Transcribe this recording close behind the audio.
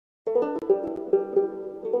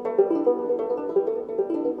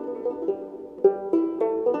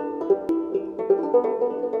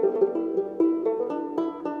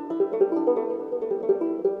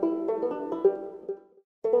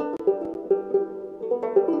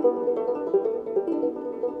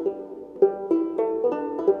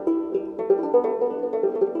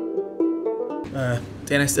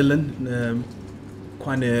ጤና ይስጥልን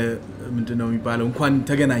እንኳን ምንድነው የሚባለው እንኳን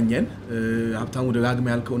ተገናኘን ሀብታሙ ደጋግማ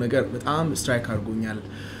ያልከው ነገር በጣም ስትራይክ አድርጎኛል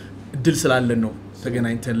እድል ስላለን ነው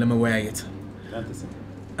ተገናኝተን ለመወያየት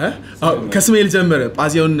ከስሜ ልጀምር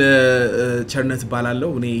ጳዚዮን ቸርነት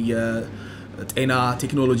ባላለው እኔ የጤና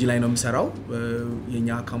ቴክኖሎጂ ላይ ነው የምሰራው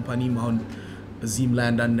የኛ ካምፓኒ አሁን እዚህም ላይ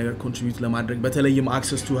አንዳንድ ነገር ኮንትሪቢዩት ለማድረግ በተለይም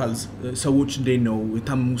አክሰስ ቱ ሄልዝ ሰዎች እንዴት ነው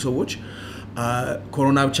የታመሙ ሰዎች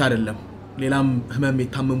ኮሮና ብቻ አይደለም ሌላም ህመም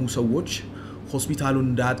የታመሙ ሰዎች ሆስፒታሉን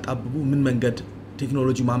እንዳጣብቡ ምን መንገድ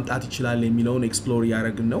ቴክኖሎጂ ማምጣት ይችላል የሚለውን ኤክስፕሎር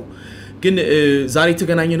ያደርግን ነው ግን ዛሬ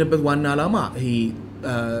ተገናኘንበት ዋና ዓላማ ይሄ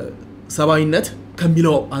ሰባዊነት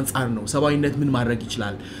ከሚለው አንፃር ነው ሰባዊነት ምን ማድረግ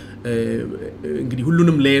ይችላል እንግዲህ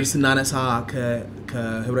ሁሉንም ሌየርስ እናነሳ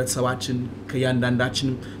ከህብረተሰባችን ከያንዳንዳችን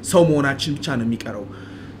ሰው መሆናችን ብቻ ነው የሚቀረው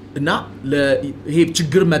እና ይሄ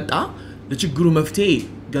ችግር መጣ ለችግሩ መፍትሄ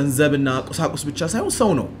ገንዘብና ቁሳቁስ ብቻ ሳይሆን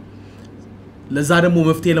ሰው ነው ለዛ ደግሞ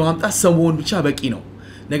መፍትሄ ለማምጣት ሰው መሆን ብቻ በቂ ነው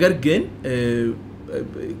ነገር ግን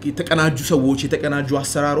የተቀናጁ ሰዎች የተቀናጁ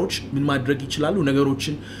አሰራሮች ምን ማድረግ ይችላሉ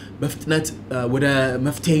ነገሮችን በፍጥነት ወደ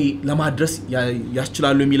መፍትሄ ለማድረስ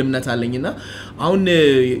ያስችላሉ የሚል እምነት አለኝና አሁን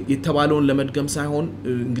የተባለውን ለመድገም ሳይሆን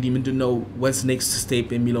እንግዲህ ምንድነው what's next step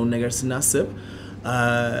የሚለው ነገር ስናስብ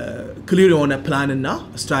ክሊር የሆነ ፕላን እና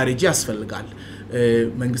ስትራቴጂ ያስፈልጋል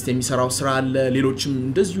መንግስት የሚሰራው ስራ አለ ሌሎችም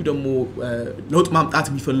እንደዚሁ ደግሞ ለውጥ ማምጣት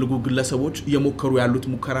የሚፈልጉ ግለሰቦች እየሞከሩ ያሉት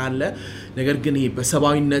ሙከራ አለ ነገር ግን ይሄ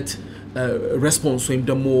በሰባዊነት ሬስፖንስ ወይም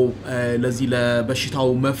ደግሞ ለዚህ ለበሽታው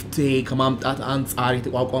መፍትሄ ከማምጣት አንፃር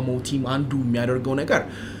የተቋቋመው ቲም አንዱ የሚያደርገው ነገር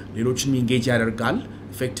ሌሎችም ኢንጌጅ ያደርጋል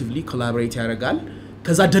ኢፌክቲቭሊ ኮላቦሬት ያደርጋል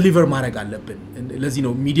ከዛ ዴሊቨር ማድረግ አለብን ለዚህ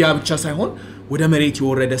ነው ሚዲያ ብቻ ሳይሆን ወደ መሬት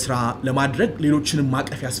የወረደ ስራ ለማድረግ ሌሎችንም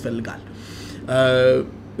ማቀፍ ያስፈልጋል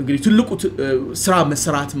እንግዲህ ትልቁ ስራ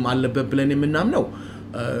መሰራትም አለበት ብለን የምናምነው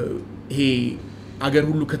ይሄ አገር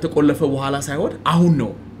ሁሉ ከተቆለፈ በኋላ ሳይሆን አሁን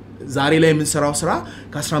ነው ዛሬ ላይ የምንሰራው ስራ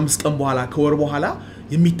ከ15 ቀን በኋላ ከወር በኋላ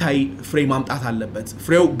የሚታይ ፍሬ ማምጣት አለበት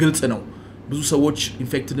ፍሬው ግልጽ ነው ብዙ ሰዎች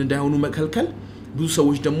ኢንፌክትድ እንዳይሆኑ መከልከል ብዙ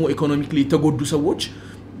ሰዎች ደግሞ ኢኮኖሚካሊ የተጎዱ ሰዎች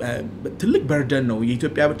ትልቅ በርደን ነው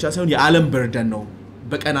የኢትዮጵያ ብቻ ሳይሆን የዓለም በርደን ነው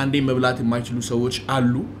በቀን አንዴ መብላት የማይችሉ ሰዎች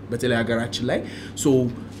አሉ በተለይ ሀገራችን ላይ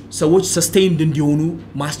ሰዎች ሰስቴይንድ እንዲሆኑ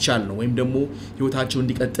ማስቻል ነው ወይም ደግሞ ህይወታቸው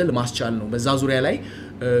እንዲቀጥል ማስቻል ነው በዛ ዙሪያ ላይ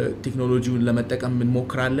ቴክኖሎጂውን ለመጠቀም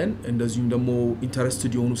እንሞክራለን እንደዚሁም ደግሞ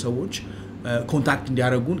ኢንተረስትድ የሆኑ ሰዎች ኮንታክት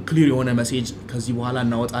እንዲያደርጉን ክሊር የሆነ ሜሴጅ ከዚህ በኋላ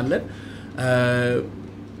እናወጣለን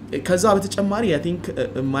ከዛ በተጨማሪ አይ ቲንክ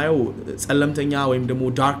ማየው ጸለምተኛ ወይም ደግሞ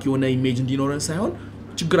ዳርክ የሆነ ኢሜጅ እንዲኖረን ሳይሆን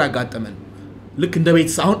ችግር አጋጠመን ልክ እንደ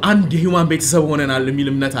ቤተሰብ አሁን አንድ የሂውማን ቤተሰብ ሆነናል የሚል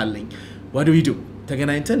እምነት አለኝ what do we do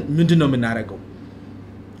ተገናኝተን ምንድነው የምናደርገው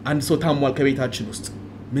አንድ ሰው ታሟል ከቤታችን ውስጥ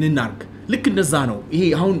ምን እናርግ ልክ እንደዛ ነው ይሄ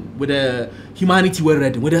አሁን ወደ ሂዩማኒቲ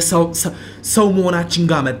ወረድ ወደ ሰው መሆናችን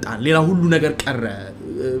ጋር መጣን ሌላ ሁሉ ነገር ቀረ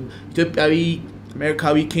ኢትዮጵያዊ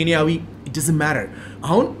አሜሪካዊ ኬንያዊ it doesn't matter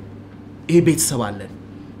አሁን ይሄ ቤተሰብ አለን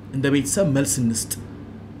እንደ ቤተሰብ መልስ እንስጥ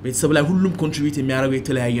ቤተሰብ ላይ ሁሉም ኮንትሪቢዩት የሚያደርገው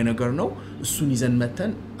የተለያየ ነገር ነው እሱን ይዘን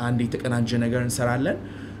መተን አንድ የተቀናጀ ነገር እንሰራለን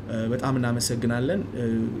በጣም እናመሰግናለን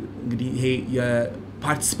እንግዲህ ይሄ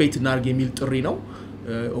የፓርቲሲፔት እናርግ የሚል ጥሪ ነው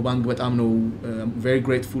ኦባንግ በጣም ነው very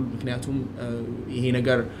grateful ምክንያቱም ይሄ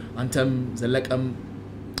ነገር አንተም ዘለቀም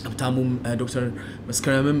ሀብታሙም ዶክተር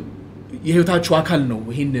መስከረምም የህይወታችሁ አካል ነው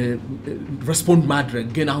ይሄን ሪስፖንድ ማድረግ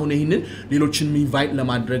ግን አሁን ይሄንን ሌሎችን ኢንቫይት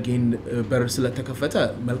ለማድረግ ይሄን በር ስለተከፈተ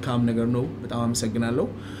መልካም ነገር ነው በጣም አመሰግናለሁ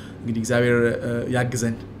እንግዲህ እግዚአብሔር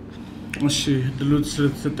ያግዘን እሺ ድሉት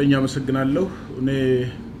ስለተሰጠኝ አመሰግናለሁ እኔ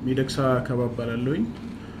ሚደክሳ ከባባላለሁኝ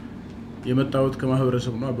የመጣሁት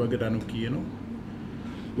ከማህበረሰብ ነው አባገዳ ነው ኪዬ ነው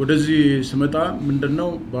ወደዚህ ስመጣ ምንድነው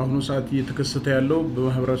በአሁኑ ሰዓት እየተከሰተ ያለው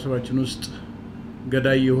በማህበረሰባችን ውስጥ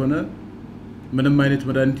ገዳይ የሆነ ምንም አይነት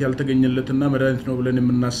መድኃኒት ያልተገኘለትና መድኃኒት ነው ብለን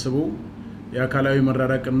የምናስበው የአካላዊ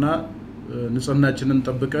መራራቅና ንጽህናችንን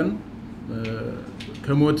ጠብቀን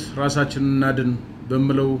ከሞት ራሳችንን እናድን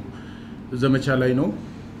በመለው ዘመቻ ላይ ነው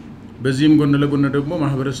በዚህም ጎን ለጎን ደግሞ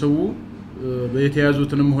ማህበረሰቡ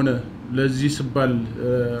በየተያዙትንም ሆነ ለዚህ ሲባል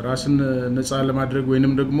ራስን ነፃ ለማድረግ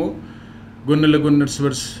ወይንም ደግሞ ጎን ለጎን እርስ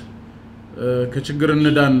በርስ ከችግር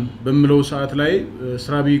እንዳን በመለው ሰዓት ላይ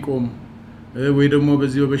ስራ ቢቆም ወይ ደግሞ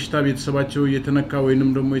በዚህ በበሽታ ቤተሰባቸው የተነካ ወይንም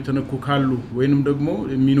ደግሞ የተነኩ ካሉ ወይንም ደግሞ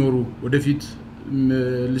የሚኖሩ ወደፊት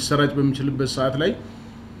ሊሰራጭ በሚችልበት ሰዓት ላይ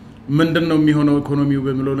ምንድነው የሚሆነው ኢኮኖሚው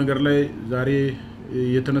በመለው ነገር ላይ ዛሬ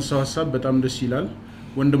የተነሳው ሐሳብ በጣም ደስ ይላል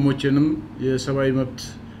ወንድሞቼንም የሰባዊ መብት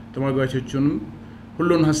ተሟጋቾቹንም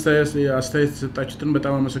ሁሉን አስተያየት ሰጣችሁትን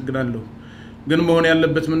በጣም አመሰግናለሁ ግን መሆን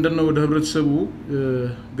ያለበት ምንድነው ወደ ህብረተሰቡ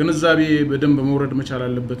ግንዛቤ በደንብ መውረድ መቻል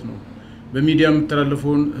አለበት ነው በሚዲያ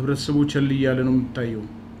የምትተላለፈውን ህብረተሰቡ ቸል ይያለ ነው የምታየው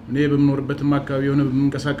እኔ በመኖርበትም አካባቢ ሆነ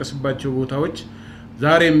በመንቀሳቀስባቸው ቦታዎች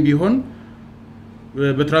ዛሬም ቢሆን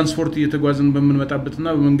በትራንስፖርት እየተጓዝን በመንመጣበትና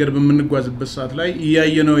በመንገድ በመንጓዝበት ሰዓት ላይ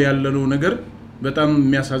ያየነው ያለነው ነገር በጣም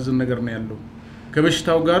የሚያሳዝን ነገር ነው ያለው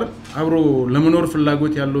ከበሽታው ጋር አብሮ ለመኖር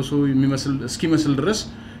ፍላጎት ያለው ሰው የሚመስል እስኪመስል ድረስ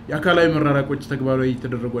የአካላዊ መራራቆች ተግባራዊ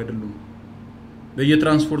እየተደረጉ አይደሉም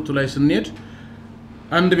በየትራንስፖርቱ ላይ ስንሄድ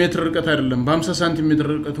 1 ሜትር ርቀት አይደለም በ50 ሳንቲሜትር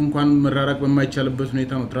ርቀት እንኳን መራራቅ በማይቻልበት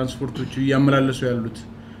ሁኔታ ነው ትራንስፖርቶቹ ያመላለሱ ያሉት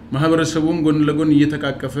ማህበረሰቡም ጎን ለጎን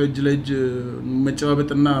እየተቃቀፈ እጅ ለእጅ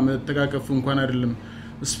መጨባበጥና መተቃቀፍ እንኳን አይደለም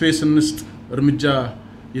ስፔስ እንስጥ እርምጃ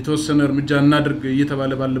የተወሰነ እርምጃ እናድርግ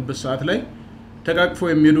እየተባለ ባለበት ሰዓት ላይ ተቃቅፎ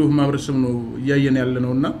የሚሄዱ ማህበረሰብ ነው ያየን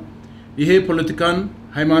ያለነውና ይሄ ፖለቲካን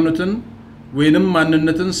ሃይማኖትን ወይንም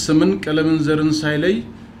ማንነትን ስምን ቀለምን ዘርን ሳይለይ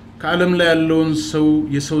ከዓለም ላይ ያለውን ሰው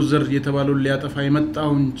የሰው ዘር የተባለው ሊያጠፋ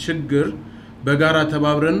የመጣውን ችግር በጋራ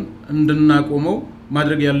ተባብረን እንድናቆመው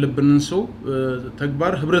ማድረግ ያለብንን ሰው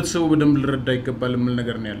ተግባር ህብረተሰቡ በደንብ ሊረዳ ይገባል ምን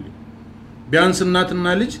ነገር ነው ያለው ቢያንስ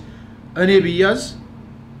እናትና ልጅ እኔ ቢያዝ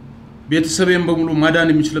ቤተሰቤን በሙሉ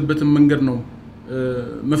ማዳን የሚችልበትን መንገድ ነው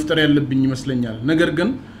መፍጠር ያለብኝ ይመስለኛል ነገር ግን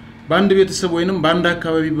በአንድ ቤተሰብ ወይንም በአንድ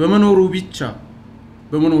አካባቢ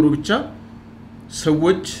በመኖሩ ብቻ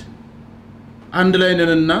ሰዎች አንድ ላይ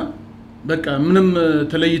ነንና በቃ ምንም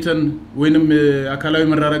ተለይተን ወይንም አካላዊ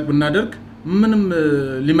መራራቅ ብናደርግ ምንም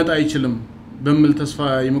ሊመጣ አይችልም በመል ተስፋ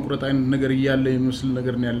የመቁረጥ አይነት ነገር ይያለ ይመስል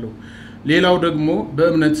ነገር ነው ያለው ሌላው ደግሞ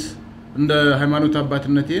በእምነት እንደ ሃይማኖት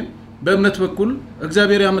አባትነቴ በእምነት በኩል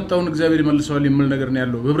እግዚአብሔር ያመጣውን እግዚአብሔር ይመልሰዋል የሚል ነገር ነው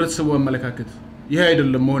ያለው በህብረተሰቡ አመለካከት ይሄ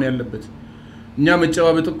አይደለም መሆን ያለበት እኛ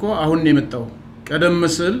መጨባበጥ እኮ አሁን ነው የመጣው ቀደም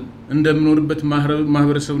መስል እንደምኖርበት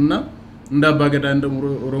ማህበረሰብና እንደ አባገዳ እንደ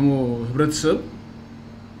ኦሮሞ ህብረተሰብ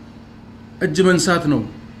እጅ መንሳት ነው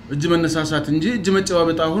እጅ መነሳሳት እንጂ እጅ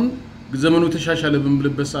መጨባበጥ አሁን ዘመኑ ተሻሻለ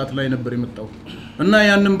በመብለበት ሰዓት ላይ ነበር የመጣው እና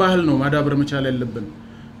ያንን ባህል ነው ማዳበር መቻል ያለብን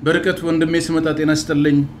በርቀት ወንድሜ ሲመጣ ጤና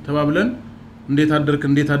ይስጥልኝ ተባብለን እንዴት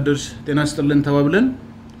አደርሽ ጤና ይስጥልኝ ተባብለን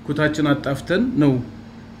ኩታችን አጣፍተን ነው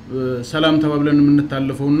ሰላም ተባብለን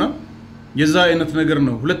የምንታለፈውና የዛ አይነት ነገር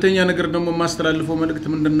ነው ሁለተኛ ነገር ደግሞ ማስተላልፈው መልእክት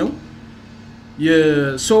ምንድነው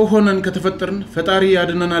የሰው ሆነን ከተፈጠርን ፈጣሪ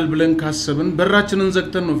ያድነናል ብለን ካሰብን በራችንን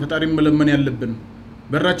ዘግተን ነው ፈጣሪን መለመን ያለብን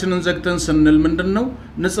በራችንን ዘግተን ስንል ምንድነው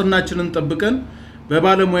ንጽህናችንን ጠብቀን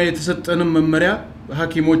በባለሙያ የተሰጠንን መመሪያ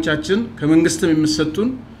ሐኪሞቻችን ከመንግስትም የሚሰጡን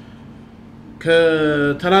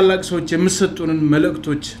ከተላላቅ ሰዎች የሚሰጡንን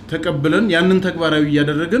መልእክቶች ተቀብለን ያንን ተግባራዊ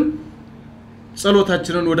ያደረግን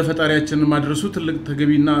ጸሎታችንን ወደ ፈጣሪያችን ማድረሱ ትልቅ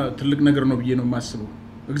ተገቢና ትልቅ ነገር ነው ብዬ ነው ማስበው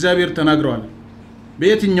እግዚአብሔር ተናግሯል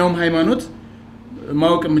በየትኛውም ሃይማኖት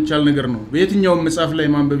ማወቅ የሚቻል ነገር ነው በየትኛውም መጽሐፍ ላይ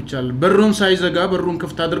ማንበብ ይቻላል በሩን ሳይዘጋ በሩን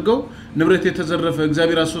ክፍት አድርገው ንብረት የተዘረፈ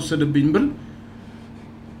እግዚአብሔር አስወሰደብኝ ብል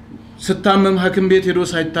ስታመም ሐኪም ቤት ሄዶ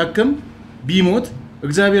ሳይታከም ቢሞት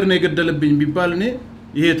እግዚአብሔር ነው የገደለብኝ ቢባል እኔ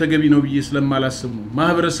ይሄ ተገቢ ነው ብዬ ስለማላስብ ነው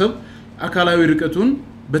ማህበረሰብ አካላዊ ርቀቱን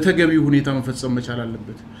በተገቢ ሁኔታ መፈጸም መቻል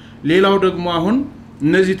አለበት ሌላው ደግሞ አሁን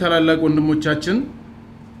እነዚህ ታላላቅ ወንድሞቻችን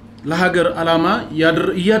ለሀገር አላማ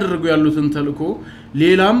ያደረጉ ያሉትን ተልእኮ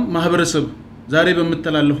ሌላም ማህበረሰብ ዛሬ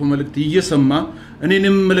በመተላለፈው መልእክት እየሰማ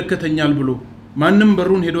እኔንም መለከተኛል ብሎ ማንንም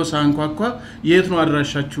በሩን ሄዶ ሳንኳኳ የት ነው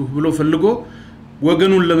አድራሻችሁ ብሎ ፈልጎ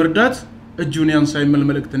ወገኑን ለመርዳት እጁን ያንሳ የሚል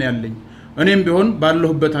መልእክት ነው ያለኝ እኔም ቢሆን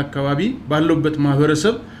ባለሁበት አካባቢ ባለሁበት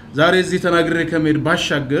ማህበረሰብ ዛሬ እዚህ ተናግሬ ከመሄድ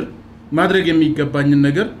ባሻገር ማድረግ የሚገባኝን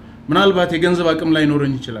ነገር ምናልባት የገንዘብ አቅም ላይ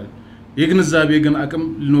ኖረኝ ይችላል የግንዛቤ ግን አቅም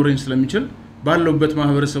ሊኖረኝ ስለሚችል ባለሁበት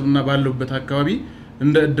ማህበረሰብና ባለሁበት አካባቢ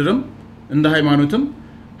እንደ እድርም እንደ ሃይማኖትም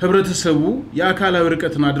ህብረተሰቡ የአካላዊ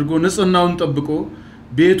ርቀትን አድርጎ ንጽህናውን ጠብቆ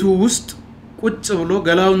ቤቱ ውስጥ ቁጭ ብሎ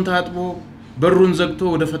ገላውን ታጥቦ በሩን ዘግቶ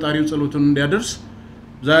ወደ ፈጣሪው ጸሎቱን እንዲያደርስ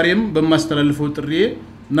ዛሬም በማስተላልፈው ጥሪዬ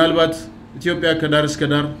ምናልባት ኢትዮጵያ ከዳር እስከ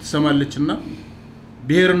ዳር ተሰማለችና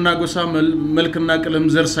ብሔርና ጎሳ መልክና ቀለም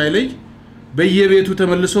ዘር ሳይለይ በየቤቱ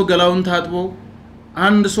ተመልሶ ገላውን ታጥቦ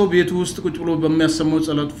አንድ ሰው ቤቱ ውስጥ ቁጭ ብሎ በሚያሰማው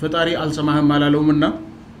ጸሎት ፈጣሪ አልሰማህም አላለውምና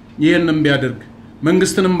ይሄንን ቢያደርግ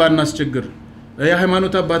መንግስትንም ባናስቸግር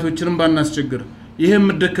የሃይማኖት አባቶችንም ባናስቸግር ይሄም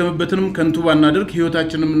መደከምበትንም ከንቱ ባናደርግ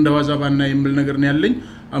ህይወታችንም እንደዋዛ ባና የሚል ነገር ነው ያለኝ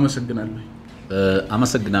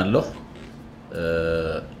አመሰግናለሁ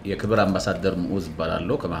የክብር አምባሳደር ሙኡዝ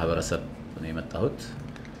ባላለው ከማህበረሰብ ነው የመጣሁት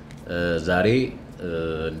ዛሬ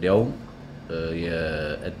እንዲያው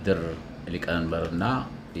የእድር ሊቀመንበርና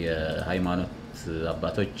የሃይማኖት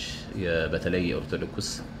አባቶች በተለይ የኦርቶዶክስ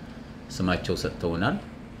ስማቸው ሰጥተውናል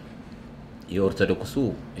የኦርቶዶክሱ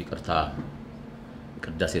ይቅርታ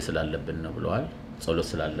ቅዳሴ ስላለብን ነው ብለዋል ጸሎት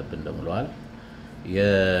ስላለብን ነው ብለዋል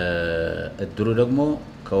የእድሩ ደግሞ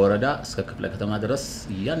ከወረዳ እስከ ክፍለ ከተማ ድረስ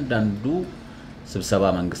እያንዳንዱ ስብሰባ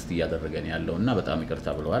መንግስት እያደረገን ያለውና በጣም ይቅርታ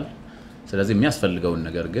ብለዋል ስለዚህ የሚያስፈልገው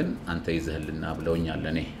ነገር ግን አንተ ይዘህልና ብለውኛል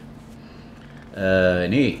እኔ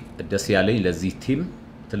እኔ ደስ ያለኝ ለዚህ ቲም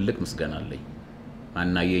ትልቅ ምስጋና አለኝ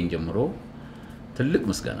ማናየን ጀምሮ ትልቅ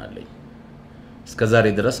ምስጋና አለኝ እስከዛሬ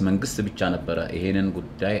ድረስ መንግስት ብቻ ነበር ይሄንን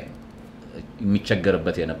ጉዳይ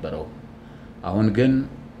የሚቸገርበት የነበረው አሁን ግን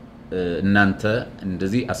እናንተ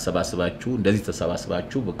እንደዚህ አሰባስባችሁ እንደዚህ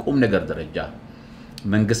ተሰባስባችሁ በቁም ነገር ደረጃ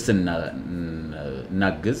መንግስትና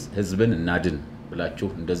ናግዝ ህዝብን እናድን ብላችሁ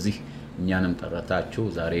እንደዚህ እኛንም ጠራታችሁ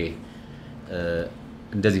ዛሬ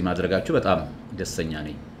እንደዚህ ማድረጋችሁ በጣም ደስተኛ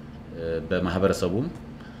ነኝ በማህበረሰቡም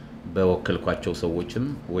በወከልኳቸው ሰዎችም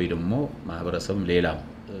ወይ ደግሞ ማህበረሰቡም ሌላም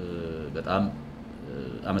በጣም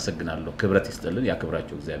አመሰግናለሁ ክብረት ይስጥልን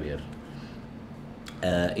ያክብራችሁ እግዚአብሔር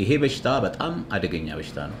ይሄ በሽታ በጣም አደገኛ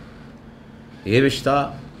በሽታ ነው ይሄ በሽታ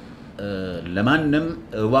ለማንም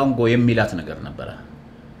ዋንጎ የሚላት ነገር ነበር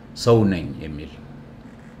ሰው ነኝ የሚል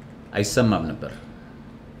አይሰማም ነበር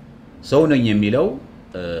ሰው ነኝ የሚለው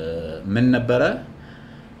ምን ነበር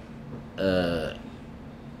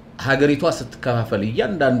ሀገሪቷ ስትከፋፈል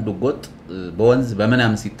እያንዳንዱ ጎጥ በወንዝ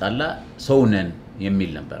በመናም ሲጣላ ሰው ነን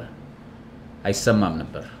የሚል ነበር አይሰማም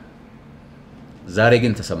ነበር ዛሬ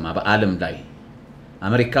ግን ተሰማ በአለም ላይ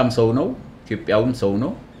አሜሪካም ሰው ነው ኢትዮጵያውም ሰው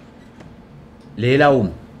ነው ሌላውም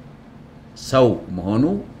ሰው መሆኑ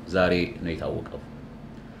ዛሬ ነው የታወቀው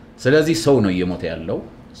ስለዚህ ሰው ነው እየሞተ ያለው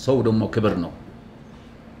ሰው ደግሞ ክብር ነው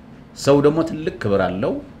ሰው ደግሞ ትልቅ ክብር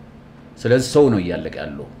አለው ስለዚህ ሰው ነው እያለቀ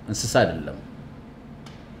ያለው እንስሳ አይደለም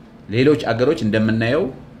ሌሎች አገሮች እንደምናየው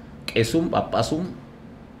ቄሱም ጳጳሱም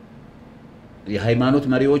የሃይማኖት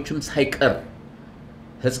መሪዎችም ሳይቀር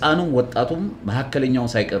ህፃኑም ወጣቱም መሐከለኛው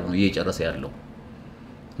ሳይቀር ነው እየጨረሰ ያለው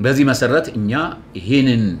በዚህ መሰረት እኛ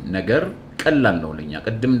ይሄንን ነገር ቀላል ነው ለኛ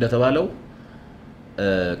ቀድም እንደተባለው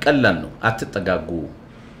ቀላል ነው አትጠጋጉ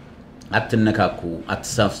አትነካኩ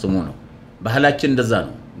አትሳፍስሙ ነው ባህላችን እንደዛ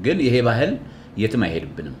ነው ግን ይሄ ባህል የትም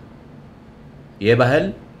አይሄድብንም ይሄ ባህል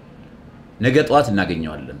ነገ ጧት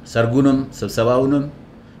እናገኘዋለን ሰርጉንም ስብሰባውንም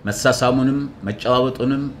መሳሳሙንም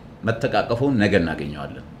መጫዋወጡንም መተቃቀፉን ነገ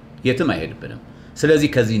እናገኘዋለን የትም አይሄድብንም ስለዚህ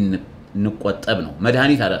ከዚህ እንቆጠብ ነው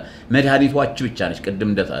መድኃኒቷች ብቻ ነች ቀድም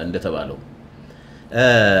እንደተባለው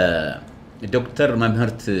ዶክተር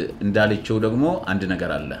መምህርት እንዳለችው ደግሞ አንድ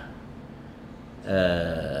ነገር አለ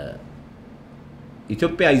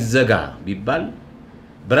ኢትዮጵያ ይዘጋ ቢባል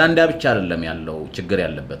ብራንዳ ብቻ አይደለም ያለው ችግር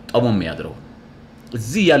ያለበት ጦሞም ያድረው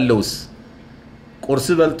እዚህ ያለውስ ቁርስ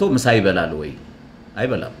በልቶ ምሳ ይበላል ወይ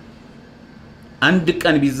አይበላም አንድ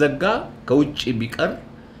ቀን ቢዘጋ ከውጭ ቢቀር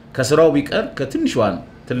ከስራው ቢቀር ከትንሽዋን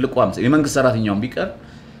ትልቋም የመንግስት ሰራተኛውም ቢቀር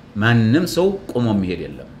ማንንም ሰው ቆሞ መሄድ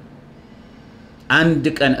የለም አንድ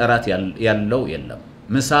ቀን እራት ያለው የለም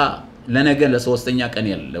ምሳ ለነገ ለሶስተኛ ቀን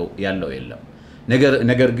ያለው የለም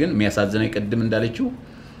ነገር ግን የሚያሳዝነኝ ቀድም እንዳለችው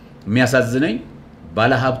የሚያሳዝነኝ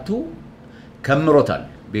ባለሀብቱ ከምሮታል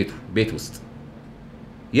ቤት ውስጥ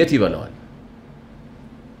የት ይበላዋል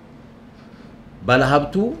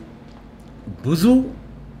ባለሀብቱ ብዙ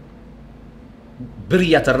ብር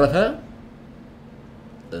ያተረፈ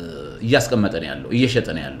እያስቀመጠ ነው ያለው እየሸጠ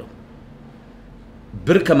ነው ያለው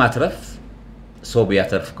ብር ከማትረፍ ሰው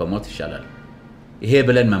ቢያተርፍ ከሞት ይሻላል ይሄ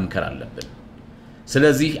ብለን መምከር አለብን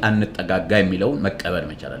ስለዚህ አንጠጋጋ የሚለውን መቀበል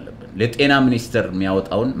መቻል አለብን ለጤና ሚኒስተር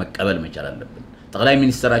የሚያወጣውን መቀበል መቻል አለብን ጠቅላይ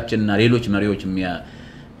ሚኒስተራችንና ሌሎች መሪዎች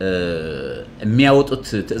የሚያወጡት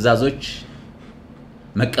ትዕዛዞች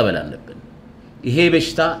መቀበል አለብን ይሄ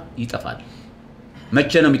በሽታ ይጠፋል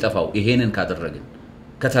መቼ ነው የሚጠፋው ይሄንን ካደረግን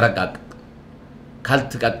ከተረጋጋ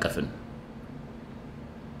ካልተቃቀፍን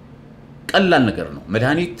ቀላል ነገር ነው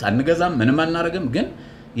መድኃኒት አንገዛም ምንም አናረግም ግን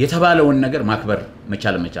የተባለውን ነገር ማክበር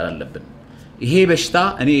መቻል አለብን ይሄ በሽታ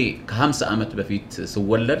እኔ ከ50 አመት በፊት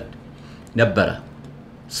ስወለድ ነበር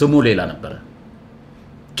ስሙ ሌላ ነበር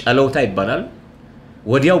ጨለውታ ይባላል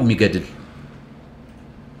ወዲያው የሚገድል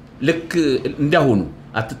ልክ እንዳሁኑ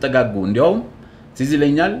አትጠጋጉ እንዲያውም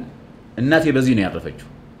ሲዝለኛል እናቴ በዚህ ነው ያረፈችው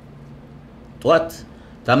ጧት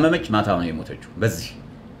ታመመች ማታ ነው የሞተችው በዚህ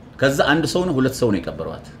ከዛ አንድ ሰው ነው ሁለት ሰው ነው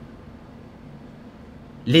የቀበሯት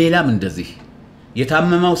ሌላም እንደዚህ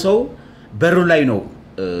የታመመው ሰው በሩ ላይ ነው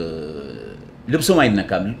ልብሱም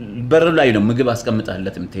አይነካም በሩ ላይ ነው ምግብ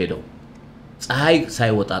አስቀምጣለት የምትሄደው ፀሐይ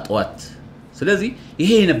ሳይወጣ ጧት ስለዚህ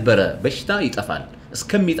ይሄ የነበረ በሽታ ይጠፋል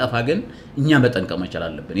እስከሚጠፋ ግን እኛ መጠንቀቅ መቻል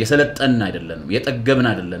አለብን የሰለጠን አይደለንም የጠገብን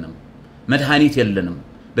አይደለንም መድኃኒት የለንም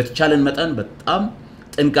በተቻለን መጠን በጣም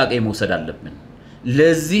ጥንቃቄ መውሰድ አለብን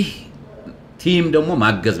ለዚህ ቲም ደግሞ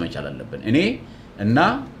ማገዝ መቻል አለብን እኔ እና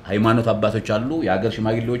ሃይማኖት አባቶች አሉ የሀገር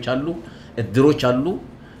ሽማግሌዎች አሉ እድሮች አሉ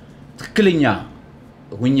ትክክለኛ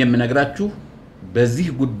ሁኝ የምነግራችሁ በዚህ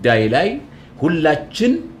ጉዳይ ላይ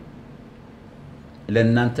ሁላችን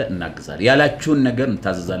ለእናንተ እናግዛለን ያላችሁን ነገር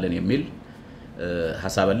እንታዘዛለን የሚል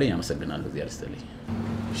ሐሳብ አለኝ አመሰግናለሁ እግዚአብሔር ይስጥልኝ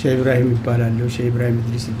ሼህ ኢብራሂም ይባላል ሼህ ኢብራሂም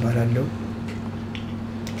ድሪስ ይባላል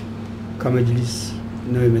ከመጅሊስ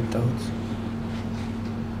ነው የመጣሁት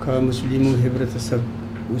ከሙስሊሙ ህብረተሰብ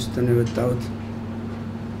ውስጥ ነው የመጣሁት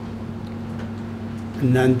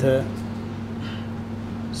እናንተ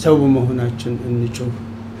ሰው በመሆናችን እንጮህ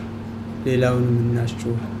ሌላውንም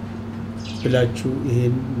እናስጮህ ብላችሁ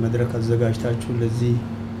ይሄን መድረክ አዘጋጅታችሁ ለዚህ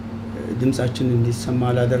ድምጻችን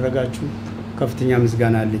እንዲሰማ ላደረጋችሁ ከፍተኛ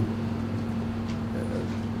ምስጋና አለኝ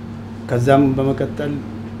ከዛም በመቀጠል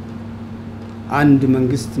አንድ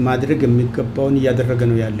መንግስት ማድረግ የሚገባውን ያደረገ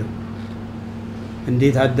ነው ያለው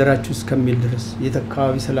እንዴት አደራችሁ እስከሚል ድረስ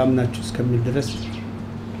የተካባቢ ሰላም ናችሁ እስከሚል ድረስ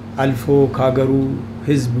አልፎ ካገሩ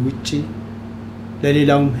ህዝብ ውጪ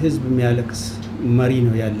ለሌላውም ህዝብ የሚያለቅስ መሪ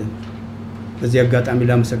ነው ያለን በዚህ አጋጣሚ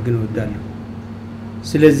ላመሰግነው እወዳለሁ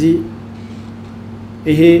ስለዚህ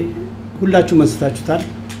ይሄ ሁላችሁ መስታችሁታል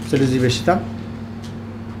ስለዚህ በሽታ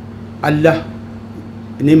አላህ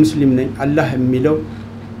እኔ ሙስሊም ነኝ አላህ የሚለው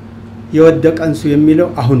የወደቀ አንሱ የሚለው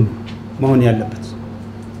አሁን መሆን ያለበት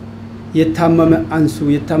የታመመ አንሱ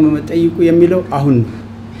የታመመ ጠይቁ የሚለው አሁን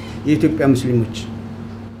የኢትዮጵያ ሙስሊሞች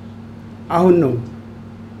አሁን ነው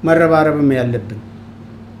መረባረብም ያለብን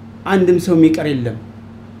አንድም ሰው የሚቀር የለም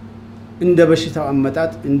እንደ በሽታው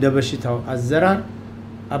አመጣጥ እንደ በሽታው አዘራር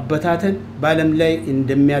አበታተን በዓለም ላይ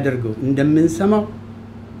እንደሚያደርገው እንደምንሰማው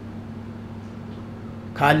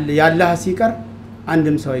ካለ ያላህ ሲቀር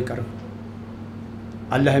አንድም ሰው አይቀርም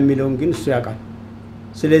አላህ የሚለውን ግን እሱ ያውቃል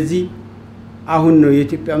ስለዚህ አሁን ነው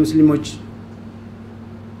የኢትዮጵያ ሙስሊሞች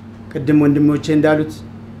ቀደም ወንድሞቼ እንዳሉት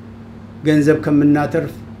ገንዘብ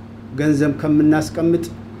ከምናተርፍ ገንዘብ ከምናስቀምጥ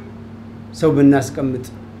ሰው ብናስቀምጥ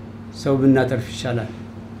ሰው ብናተርፍ ይሻላል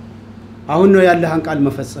አሁን ነው ያላህን ቃል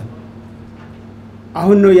መፈጸም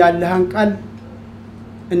አሁን ነው ያላህን ቃል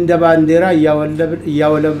እንደ ባንዲራ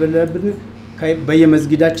ያወለብን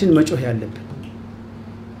በየመስጊዳችን መጮህ ያለብን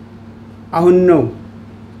አሁን ነው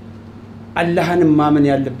አላህን ማመን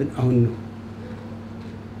ያለብን አሁን ነው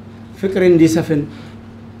ፍቅር እንዲሰፍን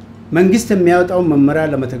መንግስት የሚያወጣው መመሪያ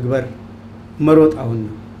ለመተግበር መሮጥ አሁን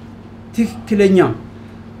ነው ትክክለኛ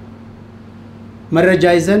መረጃ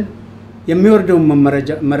ይዘን የሚወርደው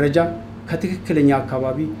መረጃ ከትክክለኛ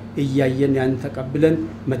አካባቢ እያየን ያን ተቀብለን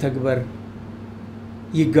መተግበር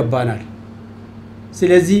ይገባናል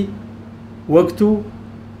ስለዚህ ወቅቱ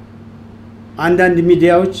አንዳንድ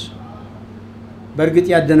ሚዲያዎች በርግጥ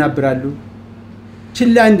ያደናብራሉ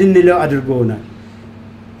ችላ እንድንለው አድርገውናል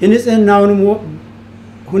የንጽህናውን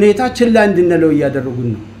ሁኔታ ችላ እንድንለው ያደረጉን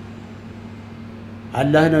ነው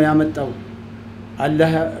አላህ ነው ያመጣው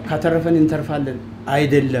አላህ ካተረፈን እንተርፋለን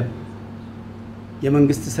አይደለም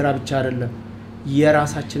የመንግስት ስራ ብቻ አይደለም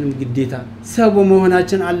የራሳችንም ግዴታ ሰው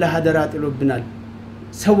መሆናችን አላህ አደራ ጥሎብናል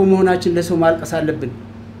ሰው መሆናችን ለሰው ማልቀስ አለብን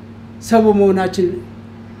ሰው መሆናችን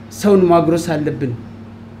ሰውን ማግሮስ አለብን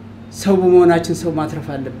ሰው መሆናችን ሰው ማትረፍ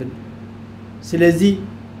አለብን ስለዚህ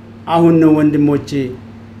አሁን ነው ወንድሞቼ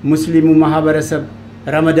ሙስሊሙ ማህበረሰብ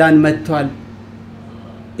ረመዳን መጥቷል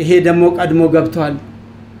ይሄ ደግሞ ቀድሞ ገብቷል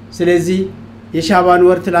ስለዚህ የሻባን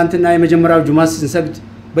ወር ትላንትና የመጀመሪያው ጁማ ስንሰግድ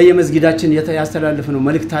በየመስጊዳችን ያስተላልፍ ነው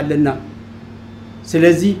መልእክት አለና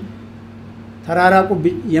ስለዚህ ተራራቁ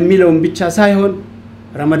የሚለውን ብቻ ሳይሆን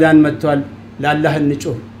ረመዳን መጥቷል ለአላህ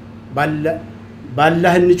እንጮህ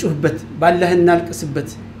ባላህ እንጮህበት ባላህ እናልቅስበት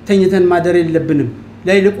ተኝተን ማደር የለብንም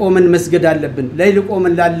ሌሊት ቆመን መስገድ አለብን ሌሊት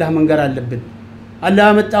ቆመን ለአላህ መንገር አለብን አላህ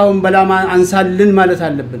መጣውን በላማ አንሳልን ማለት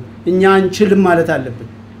አለብን እኛ አንችልም ማለት አለብን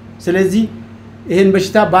ስለዚህ ይሄን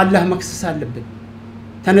በሽታ ባላህ መክሰስ አለብን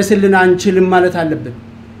ተነስልን አንችልም ማለት አለብን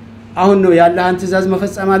አሁን ነው ያላህን ትእዛዝ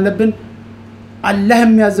መፈጸም አለብን አላህ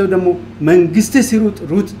የሚያዘው ደግሞ መንግስት ሲሩጥ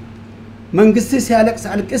ሩጥ መንግስት ሲያለቅስ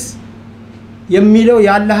አልቅስ የሚለው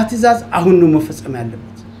ያላህ ትእዛዝ አሁን ነው መፈጸም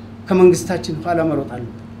ያለበት ከመንግስታችን ኋላ መሮጥ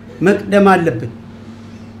አለብን መቅደም አለብን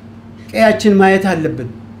ቀያችን ማየት አለብን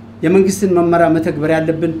የመንግስትን መመሪያ መተግበር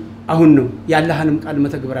ያለብን አሁን ነው ያላህንም ቃል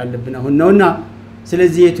መተግበር አለብን አሁን ነውና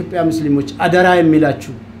ስለዚህ የኢትዮጵያ ሙስሊሞች አደራ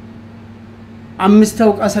የሚላችሁ አምስት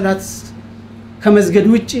ተውቃ ሰላት ከመስገድ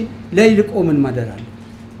ውጪ ሌሊት ቆመን ማደራል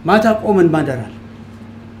ማታ ቆመን ማደራል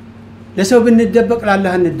ለሰው ብንደበቅ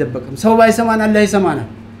ለአላህ እንደበቅም ሰው ባይሰማን አላህ ይሰማናል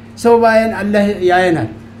ሰው ባየን አላህ ያየናል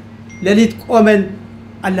ሌሊት ቆመን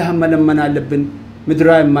አላህን መለመን አለብን ምድራ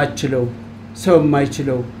የማይችለው ሰው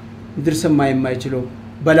የማይችለው ምድር ሰማይ የማይችለው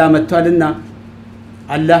በላ መጥቷልና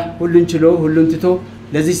አላህ ሁሉን ችሎ ሁሉን ትቶ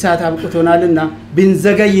ለዚህ ሰዓት አብቅቶናልና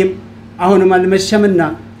ብንዘገይም አሁንም አልመሸምና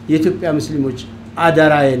የኢትዮጵያ ሙስሊሞች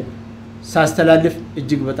አደራዬን ሳስተላልፍ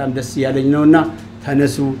እጅግ በጣም ደስ ያለኝ ነውና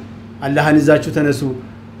ተነሱ አላህን ይዛችሁ ተነሱ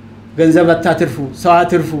ገንዘብ አታትርፉ ሰው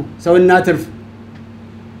አትርፉ ሰውና አትርፉ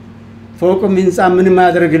ፎቅም ህንጻ ምንም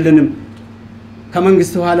አያደርግልንም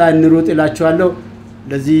ከመንግስት ኋላ እንሩጥ እላችኋለሁ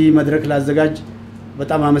ለዚህ መድረክ ላዘጋጅ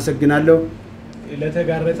በጣም አመሰግናለሁ።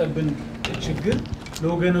 ለተጋረጠብን ችግር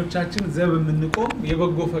ለወገኖቻችን ዘብ የምንቆም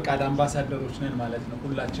የበጎ ፈቃድ አምባሳደሮች ነን ማለት ነው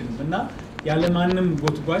ሁላችንም እና ያለ ማንም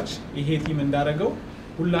ጎትጓች ይሄ ቲም እንዳረገው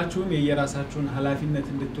ሁላችሁም የየራሳችሁን ኃላፊነት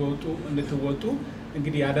እንድትወጡ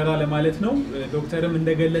እንግዲህ አደራ ለማለት ነው። ዶክተርም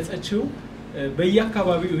እንደገለጸችው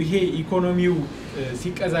በየአካባቢው ይሄ ኢኮኖሚው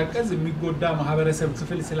ሲቀዛቀዝ የሚጎዳ ማህበረሰብ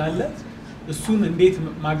ክፍል ስላለ እሱን እንዴት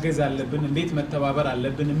ማገዝ አለብን እንዴት መተባበር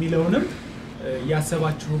አለብን የሚለውንም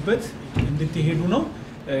ያሰባችሁበት እንድትሄዱ ነው።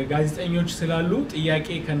 ጋዜጠኞች ስላሉ ጥያቄ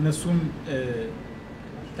ከነሱም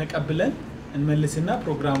ተቀብለን እንመልስና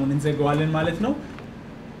ፕሮግራሙን እንዘጋዋለን ማለት ነው።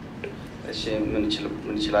 እሺ ምን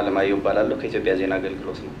ይችላል ማየው ባላለው ከኢትዮጵያ ዜና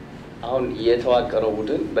አገልግሎት ነው። አሁን የተዋቀረው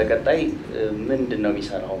ቡድን በቀጣይ ምንድነው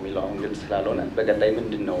የሚሰራው የሚለው አሁን ግልጽ ስላልሆነ በቀጣይ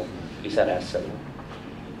ምንድነው ሊሰራ ያሰበው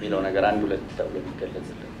የሚለው ነገር አንድ ሁለት ተብሎ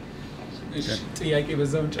ይገለጽልን። እሺ ጥያቄ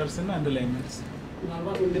በዛው ጨርስና አንድ ላይ መልስ።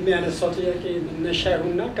 ምናልባት እንደሚያነሳው ጥያቄ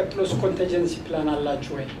ነሻዩና ቀጥሎስ ኮንቲንጀንሲ ፕላን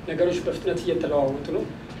አላችሁ ወይ? ነገሮች በፍጥነት እየተለዋወጡ ነው።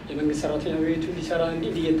 የመንግስት ሰራተኛ ቤቱ ሊሰራ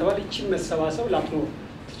እንዲህ እየተባለ እቺ መሰባሰብ ላትኖር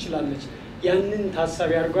ትችላለች። ያንን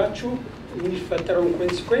ታሳቢ አድርጋችሁ የሚፈጠረውን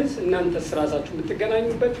ኮንሲኩዌንስ እናንተ ራሳችሁ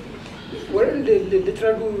የምትገናኙበት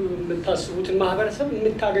ልትረዱ የምታስቡትን ማህበረሰብ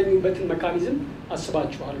የምታገኙበትን ሜካኒዝም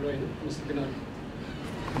አስባችኋል ወይ ነው? አመሰግናለሁ።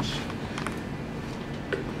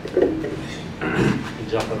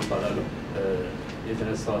 ጃፈር ባላለው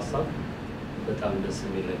የተነሳው ሀሳብ በጣም ደስ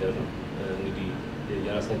የሚል ነገር ነው። እንግዲህ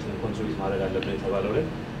የራሳችንን ኮንትሪቢዩት ማድረግ አለብን የተባለው ላይ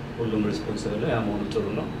ሁሉም ሪስፖንሲብል ነው። ያ መሆኑ ጥሩ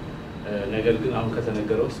ነው። ነገር ግን አሁን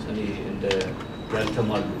ከተነገረው ውስጥ እኔ እንደ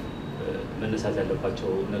ያልተሟሉ መነሳት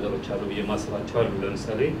ያለባቸው ነገሮች አሉ ብዬ ማስባቸው አሉ።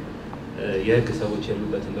 ለምሳሌ የህግ ሰዎች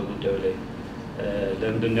ያሉበትን በጉዳዩ ላይ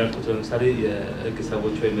ለምንድን ነው ያልኩት? ለምሳሌ የህግ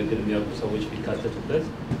ሰዎች ወይም ህግን የሚያውቁ ሰዎች ቢካተቱበት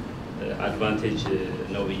አድቫንቴጅ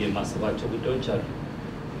ነው ብዬ ማስባቸው ጉዳዮች አሉ።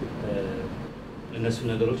 እነሱ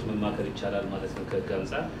ነገሮች መማከር ይቻላል ማለት ነው ከህግ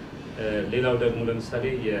አንፃር። ሌላው ደግሞ ለምሳሌ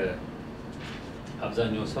የአብዛኛው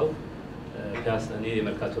ሰው ፒያሳ እኔ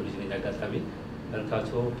የመርካቶ ልጅ ነኝ። አጋጣሚ መርካቶ፣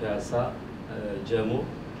 ፒያሳ፣ ጀሞ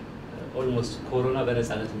ኦልሞስት ኮሮና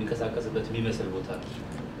በነፃነት የሚንቀሳቀስበት የሚመስል ቦታ ነው።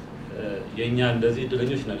 የኛ እንደዚህ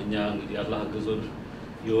እድለኞች ነን። እኛ እንግዲህ አላህ አግዞን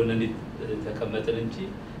የሆነ እንዴት ተቀመጥን እንጂ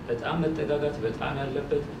በጣም መጠጋጋት በጣም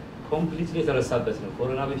ያለበት ኮምፕሊትሊ የተረሳበት ነው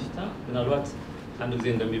ኮሮና በሽታ። ምናልባት አንድ ጊዜ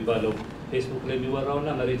እንደሚባለው ፌስቡክ ላይ የሚወራውና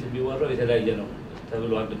መሬት የሚወራው የተለያየ ነው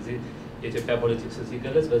ተብሎ አንድ ጊዜ የኢትዮጵያ ፖለቲክስ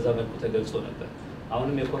ሲገለጽ በዛ መልኩ ተገልጾ ነበር።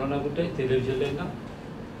 አሁንም የኮሮና ጉዳይ ቴሌቪዥን ላይና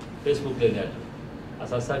ፌስቡክ ላይ ያለው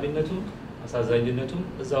አሳሳቢነቱ አሳዛኝነቱ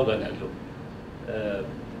እዛው ጋር ያለው።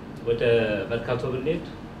 ወደ መርካቶ ብንሄድ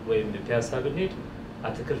ወይም ፒያሳ ብንሄድ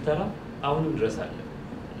አትክልት ተራ አሁንም ድረስ አለ።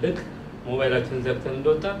 ልክ ሞባይላችንን ዘግተን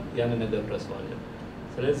እንደወጣ ያን ነገር ድረሰዋለን።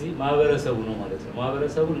 ስለዚህ ማህበረሰቡ ነው ማለት ነው።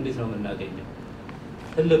 ማህበረሰቡን እንዴት ነው የምናገኘው?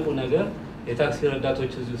 ትልቁ ነገር የታክሲ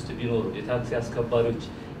ረዳቶች እዚህ ውስጥ ቢኖሩ፣ የታክሲ አስከባሪዎች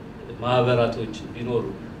ማህበራቶች ቢኖሩ፣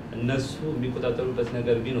 እነሱ የሚቆጣጠሩበት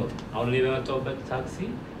ነገር ቢኖር። አሁን እኔ በመጣሁበት ታክሲ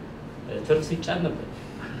ትርፍ ሲጫን ነበር።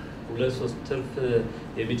 2-3 ትርፍ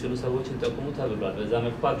የሚጭኑ ሰዎችን ጠቁሙ ተብሏል። በዛ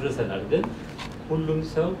መልኩ አድርሰናል። ግን ሁሉም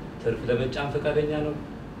ሰው ትርፍ ለመጫን ፈቃደኛ ነው።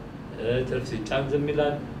 ትርፍ ሲጫን ዝም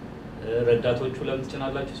ይላል። ረዳቶቹ ለምን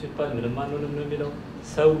ትጭናላችሁ ሲባል ምንም አንሆንም ነው የሚለው።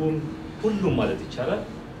 ሰውም ሁሉም ማለት ይቻላል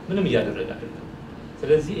ምንም እያደረገ አይደለም።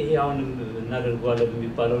 ስለዚህ ይሄ አሁንም እናደርገዋለን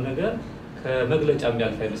የሚባለው ነገር ከመግለጫ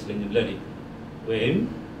የሚያልፍ አይመስለኝም ለኔ። ወይም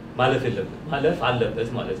ማለፍ አለበት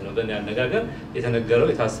ማለት ነው። በእኔ አነጋገር የተነገረው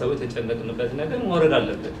የታሰበው የተጨነቅንበት ነገር መውረድ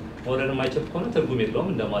አለበት። መውረድ የማይችል ከሆነ ትርጉም የለውም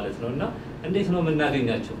እንደማለት ነው። እና እንዴት ነው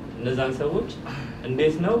የምናገኛቸው እነዛን ሰዎች?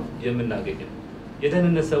 እንዴት ነው የምናገኘው?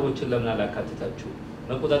 የደህንነት ሰዎችን ለምን አላካትታችሁ?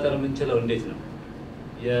 መቆጣጠር የምንችለው እንዴት ነው?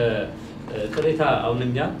 የቅሬታ አሁን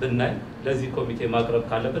እኛ ብናይ ለዚህ ኮሚቴ ማቅረብ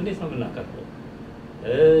ካለብን እንዴት ነው የምናቀርበው?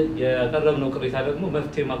 ያቀረብነው ቅሬታ ደግሞ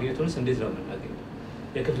መፍትሄ ማግኘቱንስ እንዴት ነው የምናገኘው?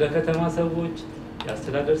 የክፍለ ከተማ ሰዎች፣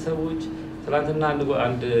 የአስተዳደር ሰዎች ትናንትና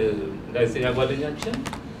አንድ ጋዜጠኛ ጓደኛችን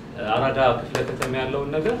አራዳ ክፍለ ከተማ ያለውን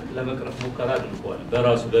ነገር ለመቅረፍ ሙከራ አድርጓል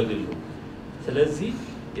በራሱ በግሉ። ስለዚህ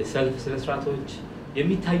የሰልፍ ስነስርዓቶች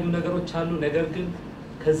የሚታዩ ነገሮች አሉ። ነገር ግን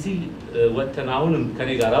ከዚህ ወጥተን አሁንም ከኔ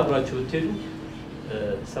ጋር አብራችሁ ብትሄዱ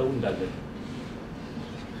ሰው እንዳለ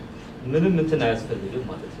ምንም እንትን አያስፈልግም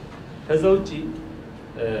ማለት ነው። ከዛ ውጪ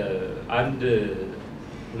አንድ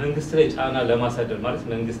መንግስት ላይ ጫና ለማሳደር ማለት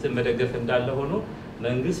መንግስትን መደገፍ እንዳለ ሆኖ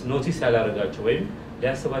መንግስት ኖቲስ ያላደረጋቸው ወይም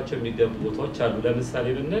ሊያስባቸው የሚገቡ ቦታዎች አሉ። ለምሳሌ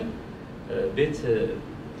ብንል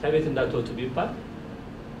ከቤት እንዳትወጡ ቢባል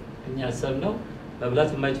እኛ ያሰብነው መብላት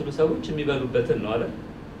የማይችሉ ሰዎች የሚበሉበትን ነው አይደል?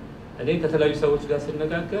 እኔ ከተለያዩ ሰዎች ጋር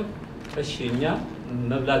ስነጋገር እሺ እኛ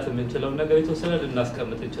መብላት የምንችለው ነገር የተወሰነ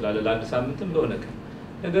ልናስቀምጥ እንችላለን ለአንድ ሳምንትም ለሆነ ቀን።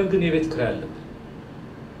 ነገር ግን የቤት ክራይ አለብን።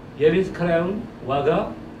 የቤት ክራዩን ዋጋ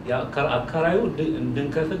አከራዩ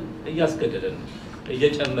እንድንከፍል እያስገደደን ነው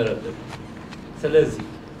እየጨመረብን። ስለዚህ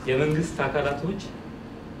የመንግስት አካላቶች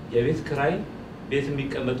የቤት ክራይ ቤት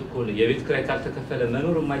የሚቀመጡ ከሆነ የቤት ክራይ ካልተከፈለ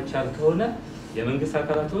መኖር የማይቻል ከሆነ የመንግስት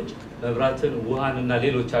አካላቶች መብራትን ውሃንና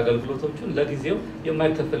ሌሎች አገልግሎቶችን ለጊዜው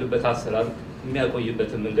የማይከፈልበት አሰራር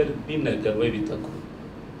የሚያቆይበትን መንገድ ቢነገር ወይ ቢጠቁም።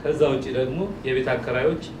 ከዛ ውጪ ደግሞ የቤት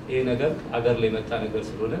አከራዮች ይሄ ነገር አገር ላይ መጣ ነገር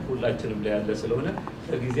ስለሆነ ሁላችንም ላይ ያለ ስለሆነ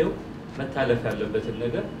ለጊዜው መታለፍ ያለበትን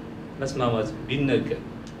ነገር መስማማት ቢነገር።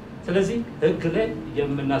 ስለዚህ ህግ ላይ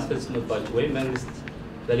የምናስፈጽምባቸው ወይ መንግስት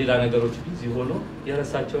በሌላ ነገሮች ቢዚ ሆኖ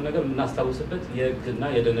የረሳቸው ነገር የምናስታውስበት የህግና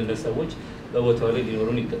የደህንነት ሰዎች በቦታው ላይ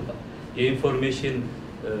ሊኖሩን ይገባል። የኢንፎርሜሽን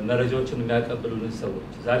መረጃዎችን የሚያቀብሉን ሰዎች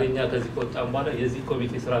ዛሬኛ ከዚህ ከወጣን በኋላ የዚህ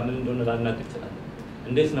ኮሚቴ ስራ ምን እንደሆነ ላናቅ ይችላል።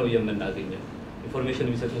 እንዴት ነው የምናገኘው? ኢንፎርሜሽን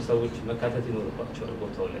የሚሰጡ ሰዎች መካተት ይኖርባቸዋል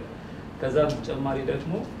ቦታው ላይ። ከዛ በተጨማሪ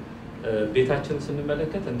ደግሞ ቤታችንን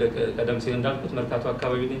ስንመለከት እንደ ቀደም ሲል እንዳልኩት መርካቶ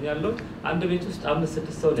አካባቢ ነኝ ያለው አንድ ቤት ውስጥ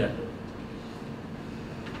 5-6 ሰው ነው ያለው።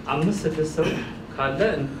 5-6 ሰው ካለ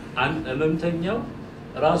ህመምተኛው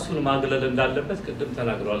ራሱን ማግለል እንዳለበት ቅድም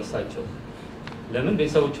ተናግረዋል እሳቸው። ለምን?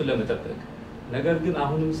 ቤተሰቦቹን ለመጠበቅ። ነገር ግን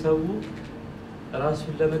አሁንም ሰው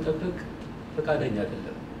ራሱን ለመጠበቅ ፈቃደኛ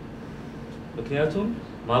አይደለም። ምክንያቱም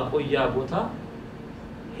ማቆያ ቦታ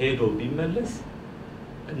ሄዶ ቢመለስ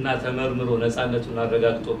እና ተመርምሮ ነፃነቱን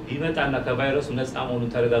አረጋግጦ ቢመጣና ከቫይረሱ ነፃ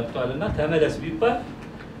መሆኑን ተረጋግጧልና ተመለስ ቢባል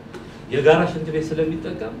የጋራ ሽንት ቤት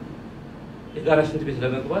ስለሚጠቀም የጋራ ሽንት ቤት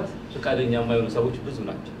ለመግባት ፈቃደኛ የማይሆኑ ሰዎች ብዙ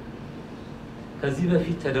ናቸው። ከዚህ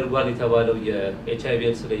በፊት ተደርጓል የተባለው የኤችአይቪ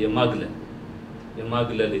ኤድስ ላይ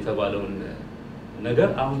የማግለል የተባለውን ነገር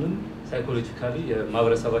አሁንም ሳይኮሎጂካሊ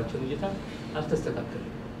የማህበረሰባችን እይታ አልተስተካከለም።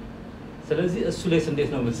 ስለዚህ እሱ ላይ እንዴት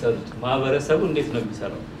ነው የምትሰሩት? ማህበረሰቡ እንዴት ነው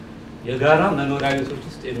የሚሰራው? የጋራ መኖሪያ ቤቶች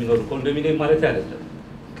ውስጥ የሚኖሩ ኮንዶሚኒየም ማለት አይደለም፣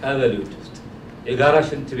 ቀበሌዎች ውስጥ የጋራ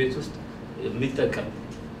ሽንት ቤት ውስጥ የሚጠቀም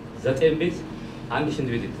 9 ቤት አንድ ሽንት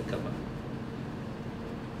ቤት ይጠቀማል።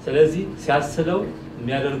 ስለዚህ ሲያስለው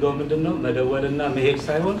የሚያደርገው ምንድነው? መደወልና መሄድ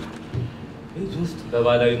ሳይሆን ቤት ውስጥ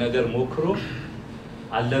በባህላዊ ነገር ሞክሮ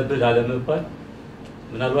አለብህ አለመባል።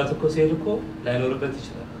 ምናልባት እኮ ሲሄድ እኮ ላይኖርበት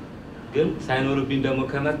ይችላል፣ ግን ሳይኖርብኝ ደግሞ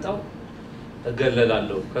ከመጣው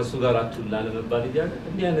እገለላለሁ ከሱ ጋር አትሁን ላለመባል እያለ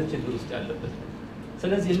እንዲህ አይነት ችግር ውስጥ ያለበት።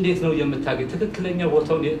 ስለዚህ እንዴት ነው የምታገኙ? ትክክለኛ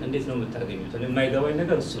ቦታውን እንዴት ነው የምታገኙት? የማይገባኝ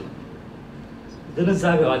ነገር እሱ ነው።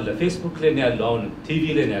 ግንዛቤው አለ፣ ፌስቡክ ላይ ነው ያለው፣ አሁን ቲቪ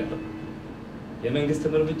ላይ ነው ያለው። የመንግስት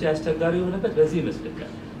እርምጃ አስቸጋሪ የሆነበት በዚህ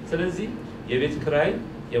ይመስልካል። ስለዚህ የቤት ክራይ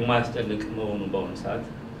የማያስጨንቅ መሆኑን በአሁኑ ሰዓት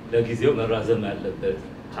ለጊዜው መራዘም ያለበት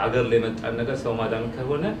ሀገር ላይ መጣን ነገር ሰው ማዳን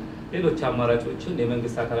ከሆነ ሌሎች አማራጮችን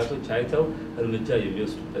የመንግስት አካላቶች አይተው እርምጃ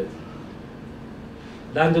የሚወስዱበት።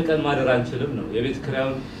 ለአንድ ቀን ማደር አንችልም ነው። የቤት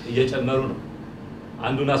ክራዩን እየጨመሩ ነው።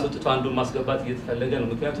 አንዱን አስወጥቶ አንዱን ማስገባት እየተፈለገ ነው።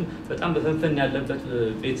 ምክንያቱም በጣም በፈንፈን ያለበት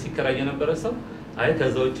ቤት ሲከራይ የነበረ ሰው አይ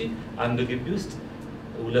ከዛ ውጪ አንድ ግቢ ውስጥ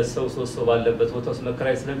 2 ሰው 3 ሰው ባለበት ቦታ ውስጥ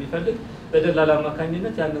መከራይ ስለሚፈልግ በደላላ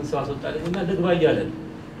አማካኝነት ያንን ሰው አስወጣልኝና ልግባ እያለ ነው።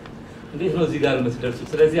 እንዴት ነው እዚህ ጋር የምትደርሱት?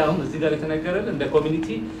 ስለዚህ አሁን እዚህ ጋር የተነገረልን እንደ ኮሚኒቲ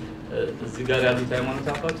እዚህ ጋር ያሉት ሃይማኖት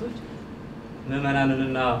አባቶች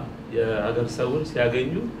ምዕመናንንና የሀገር ሰውን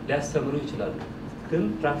ሲያገኙ ሊያስተምሩ ይችላሉ። ግን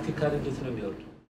ፕራክቲካሊ እንዴት ነው የሚወርዱ?